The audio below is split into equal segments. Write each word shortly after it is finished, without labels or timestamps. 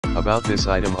About this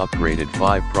item: upgraded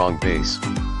 5-prong base,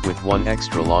 with one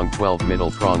extra long 12 middle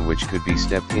prong which could be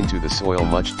stepped into the soil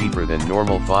much deeper than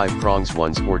normal 5 prongs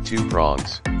ones or 2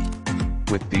 prongs.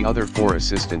 With the other 4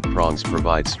 assistant prongs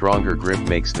provide stronger grip,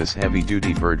 makes this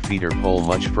heavy-duty bird feeder pole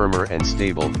much firmer and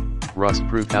stable.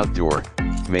 Rust-proof outdoor,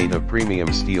 made of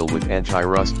premium steel with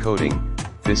anti-rust coating.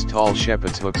 This tall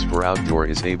Shepards hooks for outdoor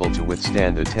is able to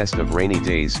withstand the test of rainy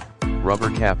days.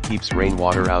 Rubber cap keeps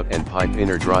rainwater out and pipe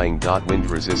inner drying. Wind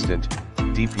resistant.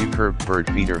 Deep U-curved bird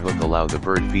feeder hook allow the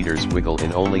bird feeders wiggle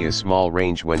in only a small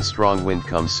range when strong wind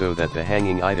comes, so that the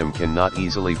hanging item cannot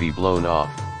easily be blown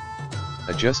off.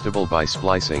 Adjustable by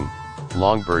splicing.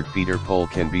 Long bird feeder pole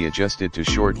can be adjusted to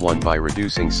short one by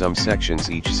reducing some sections.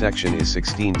 Each section is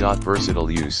 16. Versatile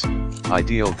use.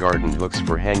 Ideal garden hooks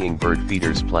for hanging bird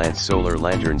feeders, plants, solar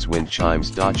lanterns, wind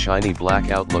chimes. Shiny black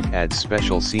outlook adds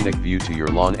special scenic view to your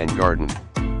lawn and garden.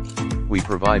 We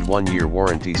provide 1-year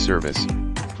warranty service.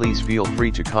 Please feel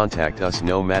free to contact us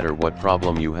no matter what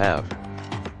problem you have.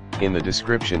 In the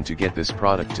description to get this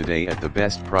product today at the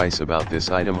best price. About this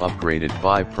item: upgraded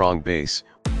 5-prong base,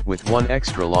 with one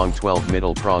extra long 12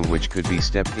 middle prong which could be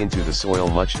stepped into the soil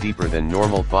much deeper than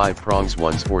normal 5 prongs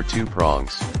ones or 2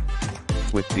 prongs.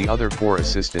 With the other 4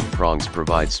 assistant prongs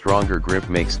provide stronger grip,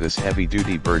 makes this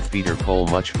heavy-duty bird feeder pole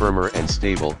much firmer and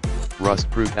stable.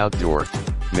 Rust-proof outdoor,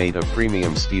 made of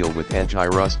premium steel with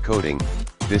anti-rust coating.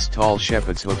 This tall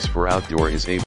Shepards hooks for outdoor is able